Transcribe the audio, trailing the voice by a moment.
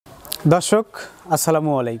দর্শক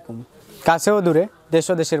আসসালামু আলাইকুম। কাছেও দূরে দেশ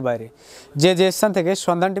ও দেশের বাইরে যে স্থান থেকে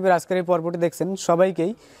সন্ধান টিভির আজকের এই পর্বটি দেখছেন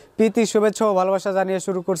সবাইকেই প্রীতি শুভেচ্ছা ও ভালোবাসা জানিয়ে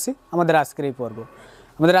শুরু করছি আমাদের আজকের এই পর্ব।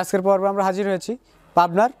 আমাদের আজকের পর্বে আমরা হাজির হয়েছি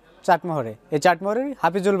পাবনার চাটমোহরে। এই চাটমোহরের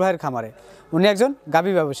হাফিজুল ভাইয়ের খামারে। উনি একজন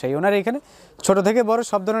গাভী ব্যবসায়ী। ওনার এখানে ছোট থেকে বড়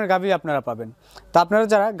সব ধরনের গাভী আপনারা পাবেন। তো আপনারা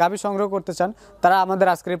যারা গাভী সংগ্রহ করতে চান তারা আমাদের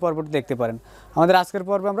আজকের এই পর্বটি দেখতে পারেন। আমাদের আজকের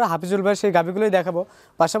পর্বে আমরা হাফিজুল ভাইয়ের সেই গাভীগুলোই দেখাবো,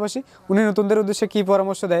 পাশাপাশি উনি নতুনদের উদ্দেশ্যে কী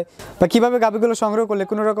পরামর্শ দেয় বা কীভাবে গাভীগুলো সংগ্রহ করলে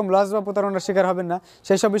কোনো রকম লস বা প্রতারণার শিকার হবেন না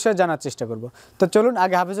সেই সব বিষয়ে জানার চেষ্টা করব। তো চলুন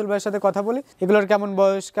আগে হাফিজুল ভাইয়ের সাথে কথা বলি, এগুলোর কেমন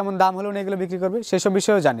বয়স, কেমন দাম হলে উনি এগুলো বিক্রি করবে সেই সব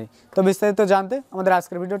বিষয়েও জানি। তো বিস্তারিত জানতে আমাদের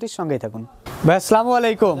আজকের ভিডিওটির সঙ্গেই থাকুন। ভাই আসসালামু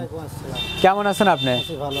আলাইকুম, কেমন আছেন আপনি?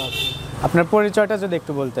 ভালো আছি। আপনার পরিচয়টা যদি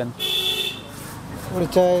একটু বলতেন।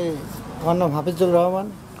 পরিচয়, আমার নাম হাফিজুর রহমান।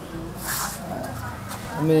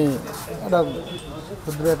 আমি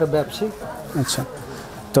ক্ষুদ্র একটা ব্যবসায়ী। আচ্ছা,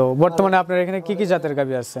 তো বর্তমানে আপনার এখানে কি কি জাতের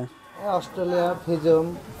গাভী আছে? অস্ট্রেলিয়া ফিজম,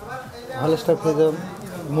 হলস্টার ফিজম,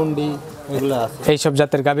 মুন্ডি, এগুলো আছে। এইসব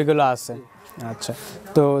জাতের গাভীগুলো আছে। আচ্ছা,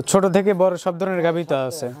 তো ছোট থেকে বড় সব ধরনের গাভী তো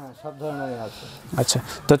আছে? হ্যাঁ, সব ধরনের আছে। আচ্ছা,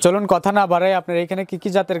 তো চলুন কথা না বাড়াই আপনার এখানে কি কি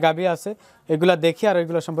জাতের গাভী আছে এগুলা দেখি আর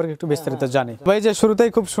ওইগুলো সম্পর্কে একটু বিস্তারিত জানি। ভাই, যে শুরুতেই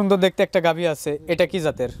খুব সুন্দর দেখতে একটা গাভী আছে, এটা কি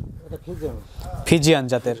জাতের? এটা ফিজম, ফিজিয়ান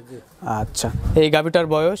জাতের। আচ্ছা, এই গাভীটার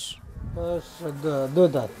বয়স? দুই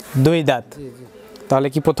দাঁত। দুই দাঁত। জি জি। তাহলে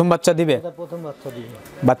কি প্রথম বাচ্চা দিবে? এটা প্রথম বাচ্চা দিবে।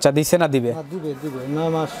 বাচ্চা দিছে না দিবে? হ্যাঁ, দিবে দিবে। 9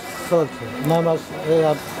 মাস চলছে। 9 মাস, এই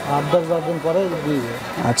 8-10 দিন পরে দিবে।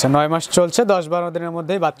 আচ্ছা, 9 মাস চলছে, 10-12 দিনের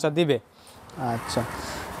মধ্যেই বাচ্চা দিবে। আচ্ছা,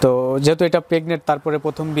 তো যেহেতু এটা প্রেগনেন্ট, তারপরে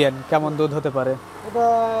প্রথম বিয়ান, কেমন দুধ হতে পারে? এটা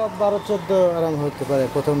 12-14 আরাম হতে পারে।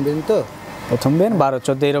 প্রথম দিন তো, প্রথম বিয়ান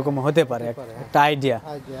 12-14 এরকম হতে পারে, একটা আইডিয়া।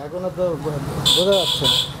 এখনো তো বোঝা যাচ্ছে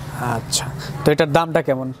না। আচ্ছা, তো এটার দামটা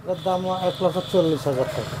কেমন? এটার দাম 1,40,000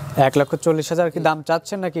 টাকা। 1,40,000 কি দাম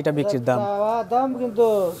চাচ্ছেন নাকি এটা বিক্রির দাম? দাম কিন্তু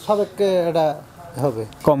সবাইকে এটা হবে,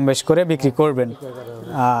 কম বেশ করে বিক্রি করবেন।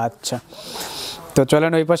 আচ্ছা, তো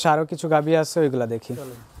চলেন ওই পাশে আরো কিছু গাভী আছে ওইগুলা দেখি।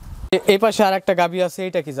 এই পাশে আর একটা গাভী আছে,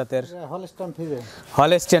 এটা কি জাতের? Holstein Friesian.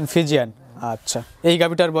 Holstein Friesian. আচ্ছা, এই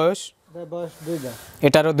গাভীটার বয়স? বয়স 2 দাঁত।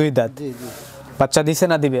 এটারও 2 দাঁত। জি জি। বাচ্চা দিছে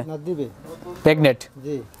না দিবে? না, দিবে। প্রেগনেন্ট?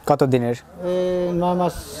 জি। কত দিনের? 9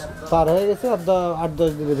 মাস পার হয়ে গেছে, আর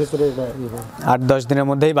 8-10 দিনের ভিতরে এটা দিবে। 8-10 দিনের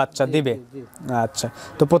মধ্যেই বাচ্চা দিবে। আচ্ছা,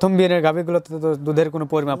 তো প্রথম বিয়ানের গাভীগুলোতে তো দুধের কোনো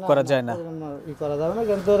পরিমাপ করা যায় না? করা যাবে না,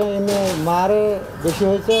 কিন্তু এমনি মারে বেশি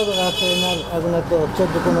হয়েছে, এখন তো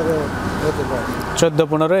 14-15 হতে পারে।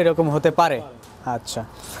 14-15 এরকম হতে পারে। আচ্ছা,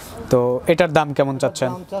 তো এটার দাম কেমন চাচ্ছেন?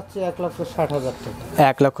 দাম চাচ্ছি 1,60,000 টাকা।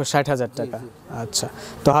 1,60,000 টাকা। আচ্ছা,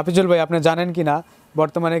 তো হাফিজুল ভাই, আপনি জানেন কি না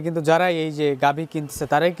বর্তমানে কিন্তু যারা এই যে গাভী কিনতেছে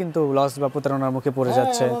তারাই কিন্তু লস বা প্রতারণার মুখে পড়ে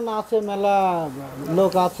যাচ্ছে। এমন আছে, মেলা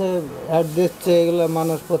লোক আছে অ্যাড দিচ্ছে, এগুলো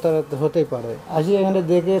মানুষ প্রতারিত হতেই পারে। আসি এখানে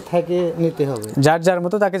দেখে থাকে নিতে হবে, যার যার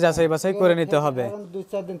মতো তাকে যাচাই বাছাই করে নিতে হবে।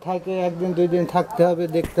 2-4 দিন থাকে, 1-2 দিন থাকতে হবে,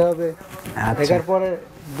 দেখতে হবে। আচ্ছা, দেখার পরে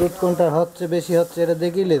দুধ কোনটা হচ্ছে বেশি হচ্ছে এটা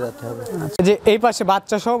দেখেই নিয়ে যেতে হবে। যে এই পাশে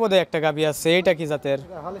বাচ্চা সহ বোধহয় একটা গাভী আছে, এটা কি জাতের?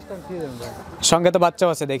 হলস্টাইন ফিজিয়ান ভাই। সঙ্গে তো বাচ্চাও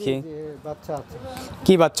আছে দেখি। বাচ্চা আছে।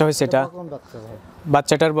 কি বাচ্চা হয়েছে এটা? কোন বাচ্চা ভাই?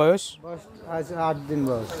 বাচ্চাটার বয়স? বয়স আজ 8 দিন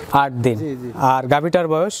বয়স। 8 দিন। জি জি। আর গাভীটার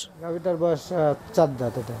বয়স? গাভিটার বয়স 4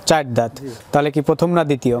 দাঁত। এটা 4 দাঁত। তাহলে কি প্রথম না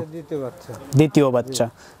দ্বিতীয়? দ্বিতীয় বাচ্চা। দ্বিতীয় বাচ্চা।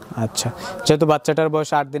 আচ্ছা, যেহেতু বাচ্চাটার বয়স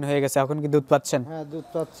 8 দিন হয়ে গেছে, এখন কি দুধ পাচ্ছেন? হ্যাঁ, দুধ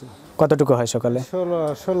পাচ্ছি। কতটুকু হয় সকালে?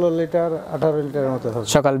 16 লিটার 18 লিটারের মতো হবে।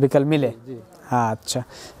 সকাল বিকাল মিলে? জি। আচ্ছা,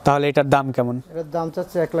 তাহলে এটার দাম কেমন? এটার দাম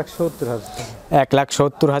চাচ্ছে 1,70,000 টাকা।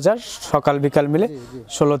 1,70,000 সকাল বিকাল মিলে? জি, জি।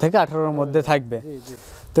 16 থেকে 18-র মধ্যে থাকবে। জি জি।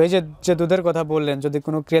 তো এই যে দুধের কথা বললেন, যদি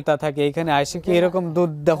কোনো ক্রেতা থাকে এখানে আসে কি এরকম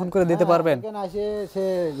দুধ দহন করে দিতে পারবেন? এখানে আসে সে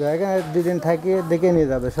এখানে 2 দিন থাকে, দেখে নিয়ে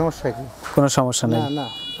যাবে, সমস্যা কি? কোনো সমস্যা নেই। না না।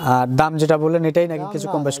 আর দাম যেটা বললেন এটাই নাকি কিছু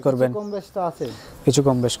কম বেশ করবেন? কম বেশ তো আছে। কিছু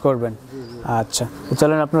কম বেশ করবেন। আচ্ছা, তো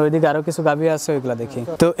চলেন আপনার ওইদিকে আরো কিছু গাভী আছে ওইগুলা দেখি।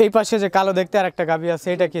 তো এই পাশে যে কালো দেখতে আর একটা গাভী আছে,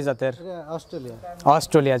 এটা কি জাতের? এটা অস্ট্রেলিয়া।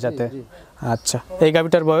 অস্ট্রেলিয়া জাতের। আচ্ছা, এই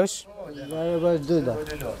গাভীটার বয়স? বয়স 2 দাঁত।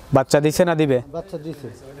 বাচ্চা দিছে না দিবে? বাচ্চা দিছে।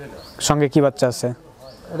 সঙ্গে কি বাচ্চা আছে?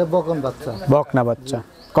 এটা বকন বাচ্চা। বকনা বাচ্চা।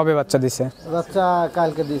 কবে বাচ্চা দিছে? বাচ্চা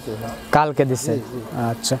কালকে দিছে। কালকে দিছে।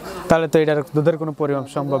 আচ্ছা, তাহলে তো এটার দুধের কোনো পরিমাপ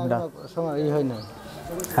সম্ভব না। সময় হয় না।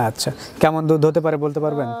 আচ্ছা, কেমন দুধ হতে পারে বলতে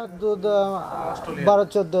পারবেন? দুধ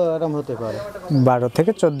 12-14 এরকম হতে পারে। 12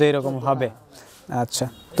 থেকে 14 এরকম হবে। আচ্ছা,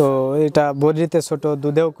 তো এটা বড়িতে ছোট,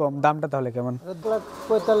 দুধেও কম, দামটা তাহলে কেমন?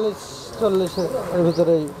 45-40 এর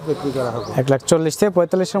ভিতরেই বিক্রি করা হবে। 1,40,000 থেকে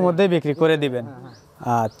 45-এর মধ্যেই বিক্রি করে দিবেন।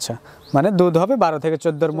 আচ্ছা, মানে দুধ হবে 12 থেকে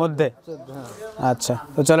 14-এর মধ্যে। আচ্ছা,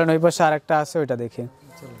 তো চলেন ওই পাশে আর একটা আছে ওইটা দেখি।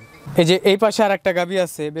 এই যে এই পাশে আর একটা গাভী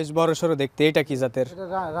আছে বেশ বড় সড়ো দেখতে, এটা কি জাতের?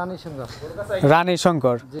 রানী শঙ্কর। রানী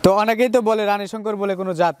শঙ্কর। তো অনেকেই তো বলে রানী শঙ্কর বলে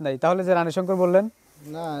কোনো জাত নাই, তাহলে যে রানী শঙ্কর বললেন?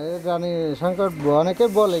 না, এই রানী সংকট অনেকে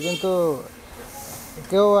বলে, কিন্তু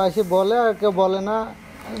কেউ এসে বলে আর কেউ বলে না,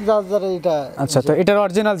 যার যার এটা। আচ্ছা, তো এটার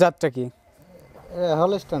অরিজিনাল জাতটা কি?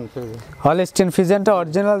 Holstein fridge. হলস্টিন ফ্রিজিয়ানটা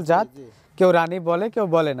অরিজিনাল জাত, কেউ রানী বলে কেউ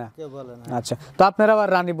বলে না। কেউ বলে না। আচ্ছা, তো আপনারা আবার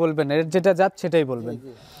রানী বলবেন না, এর যেটা জাত সেটাই বলবেন।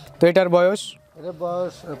 তো এটার বয়স? এটা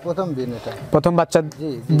বয়স প্রথম দিন, এটা প্রথম বাচ্চা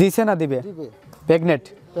দিছে না দিবে? দিবে। প্রেগনেন্ট?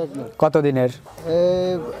 প্রেগনেন্ট। কত দিনের?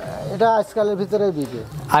 এটা আজকালের ভিতরেই দিবে।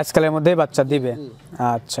 আজকালের মধ্যেই বাচ্চা দিবে।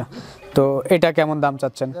 আচ্ছা, তো এটা কেমন দাম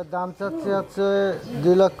চাচ্ছেন? এটার দাম চাচ্ছি হচ্ছে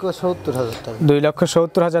 2,70,000 টাকা।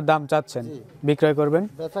 2,70,000 দাম চাচ্ছেন, বিক্রয় করবেন?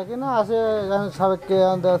 বেচা কিনা আছে, সাবেককে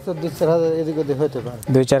আনতে আছে 2-4 হাজার এদিক ওদিক হতে পারে।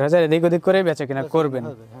 2-4 হাজার এদিক ওদিক করে বেচা কিনা করবেন।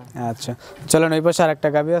 আচ্ছা, চলেন ওই পাশে আর একটা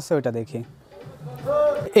গাভী আছে, ওইটা দেখি।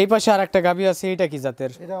 এই পাশে আর একটা গাভী আছে, এটা কি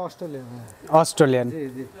জাতের? এটা অস্ট্রেলিয়ান। অস্ট্রেলিয়ান। জি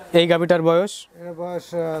জি। এই গাভীটার বয়স? এটা বয়স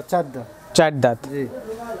 4 দাঁত। 4 দাঁত। জি।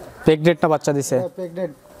 প্রেগনেন্ট না বাচ্চা দিছে?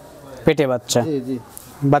 প্রেগনেন্ট। পেটে বাচ্চা। জি জি।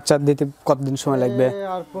 বাচ্চা দিতে কতদিন সময় লাগবে?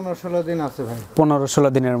 আর 15-16 দিন আছে ভাই।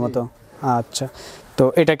 15-16 দিনের মতো। আচ্ছা, তো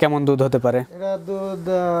এটা কেমন দুধ হতে পারে? এটা দুধ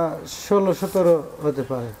 16-17 হতে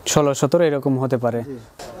পারে। 16-17 এরকম হতে পারে।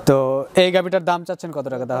 তো এই গাভীটার দাম চাচ্ছেন কত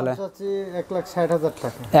টাকা তাহলে? চাচ্ছি 1,60,000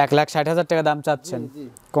 টাকা। 1,60,000 টাকা দাম চাচ্ছেন,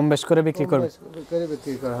 কম বেশ করে বিক্রি করবেন? করে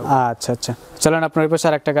বিক্রি করা হবে। আচ্ছা আচ্ছা, চলেন আপনার ওই পাশে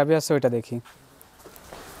আর একটা গাভী আছে, ওইটা দেখি।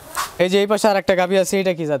 এই যে এই পাশে আর একটা গাভী আছে,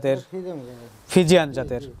 এটা কি জাতের? ফিজিয়ান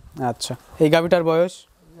জাতের। আচ্ছা, এই গাভীটার বয়স?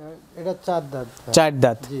 এটা 4 দাঁত। 4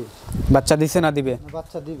 দাঁত। জি। বাচ্চা দিছে না দিবে?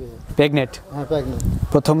 বাচ্চা দিবে। প্রেগনেন্ট? হ্যাঁ, প্রেগনেন্ট।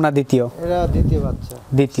 প্রথম না দ্বিতীয়? এটা দ্বিতীয় বাচ্চা।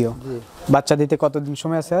 দ্বিতীয়। জি। বাচ্চা দিতে কতদিন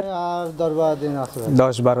সময় আছে আর? আর 10-12 দিন আছে ভাই।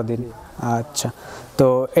 10-12 দিন। আচ্ছা, তো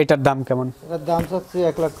এটার দাম কেমন? এটার দাম চাচ্ছি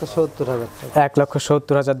 1,70,000 টাকা।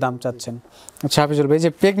 1,70,000 দাম চাচ্ছেন। আচ্ছা হাফিজুল ভাই, এই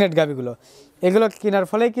যে প্রেগনেন্ট গাভীগুলো, এগুলো কেনার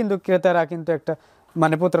ফলেই কিন্তু ক্রেতারা কিন্তু একটা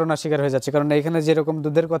মানে প্রতারণার শিকার হয়ে যাচ্ছে, কারণ এখানে যেরকম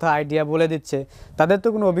দুধের কথা আইডিয়া বলে দিচ্ছে, তাদের তো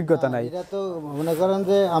কোনো অভিজ্ঞতা নাই। এটা তো মনে করেন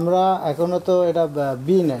যে আমরা এখনো তো এটা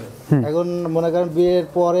বি নাই, এখন মনে করেন বিয়ের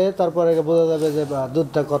পরে তারপরে বোঝা যাবে যে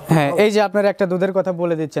দুধটা কত। হ্যাঁ, এই যে আপনারা একটা দুধের কথা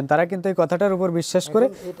বলে দিচ্ছেন, তারা কিন্তু এই কথাটার উপর বিশ্বাস করে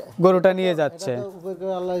গরুটা নিয়ে যাচ্ছে। এটা তো উপর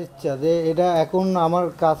করে আল্লাহর ইচ্ছা যে এটা এখন আমার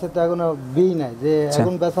কাছে তো এখনো বি নাই, যে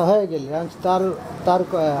এখন বেচা হয়ে গেলে তার তার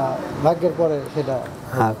ভাগ্যের পরে সেটা।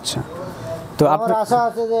 আচ্ছা, তো আমার আপনার আশা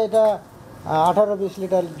আছে যে এটা 18-20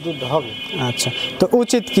 লিটার দুধ হবে। আচ্ছা, তো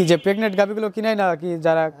উচিত কি যে প্রেগনেন্ট গাভীগুলো কিনাই না কি,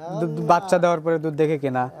 যারা বাচ্চা দেওয়ার পরে দুধ দেখে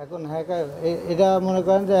কেনা? এখন এটা মনে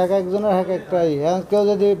করেন যে এক একজনের এক একটাই, কেউ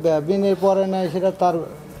যদি বিনের পরে নেয় সেটা তার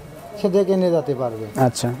সে দেখে নিয়ে যেতে পারবে।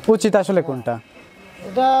 আচ্ছা, উচিত আসলে কোনটা?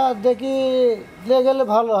 এটা দেখি নিয়ে গেলে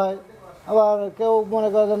ভালো হয়, আবার কেউ মনে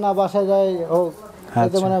করে যে না বাসায় যায় হোক,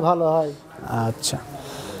 এতে মানে ভালো হয়। আচ্ছা,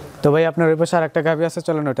 তো ভাই আপনার ওই পাশে আর একটা গাভী আছে,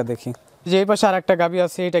 চলেন ওটা দেখি। যে এই পাশে আর একটা গাভী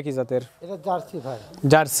আছে, এটা কি জাতের? এটা জার্সি ভাই।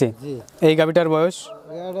 জার্সি। জি। এই গাভীটার বয়স?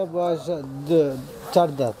 এটা বয়স 4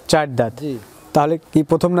 দাঁত। 4 দাঁত। জি। তাহলে কি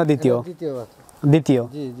প্রথম না দ্বিতীয়? দ্বিতীয় বাচ্চা। দ্বিতীয়।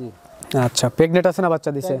 জি জি। আচ্ছা, প্রেগনেন্ট আছে না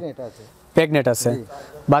বাচ্চা দিছে? প্রেগনেন্ট আছে। প্রেগনেন্ট আছে।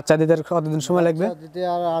 বাচ্চা দিতে কতদিন সময় লাগবে? বাচ্চা দিতে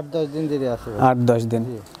আর 8-10 দিন দেরি আছে। 8-10 দিন।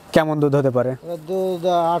 কেমন দুধ হতে পারে? এটা দুধ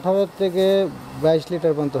 18 থেকে 22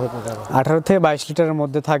 লিটার পর্যন্ত হতে পারে। 18 থেকে 22 লিটারের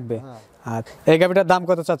মধ্যে থাকবে। আর এই গাভীটার দাম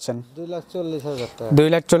কত চাচ্ছেন? 2,40,000 টাকা।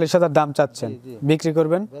 2,40,000 দাম চাচ্ছেন, বিক্রি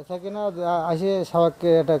করবেন? বেচা কিনা আসে সবাইকে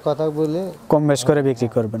একটা কথা বলে কম বেশ করে বিক্রি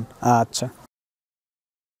করবেন। আচ্ছা,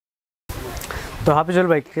 তো হাফিজুল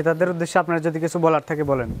ভাই, ক্রেতাদের উদ্দেশ্যে আপনার যদি কিছু বলার থাকে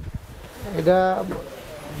বলেন। এটা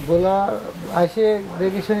বলা আসে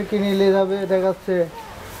দেখে শুনে কিনে নিয়ে যাবে, দেখা যাচ্ছে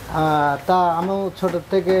তা আমিও ছোটোর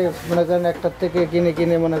থেকে মনে করেন একটার থেকে কিনে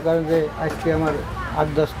কিনে মনে করেন যে আজকে আমার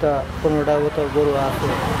 8-10টা 15টা মতো গরু আছে,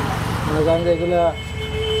 মনে করেন যে এগুলো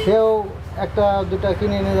সেও 1-2টা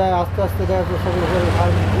কিনে নিয়ে যায়, আস্তে আস্তে দেখা যাচ্ছে সকলে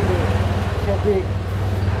সেটি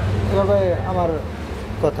এভাবে আমার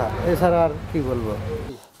কথা, এছাড়া আর কি বলবো।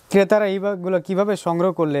 ক্রেতারা এই বাঘগুলো কিভাবে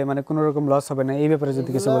সংগ্রহ করলে মানে কোনো রকম লস হবে না, এই ব্যাপারে যদি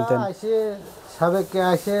কিছু বলতেন। আসে সাবেককে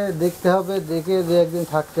আসে দেখতে হবে, দেখে যে একদিন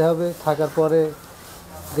থাকতে হবে, থাকার পরে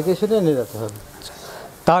দেখে শুনে নিয়ে যেতে হবে।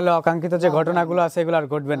 তাহলে অকাঙ্ক্ষিত যে ঘটনাগুলো আছে এগুলো আর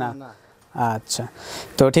ঘটবে না। আচ্ছা,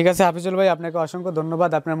 তো ঠিক আছে হাফিজুল ভাই, আপনাকে অসংখ্য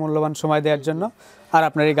ধন্যবাদ আপনার মূল্যবান সময় দেওয়ার জন্য আর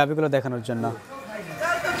আপনার এই গাভীগুলো দেখানোর জন্য।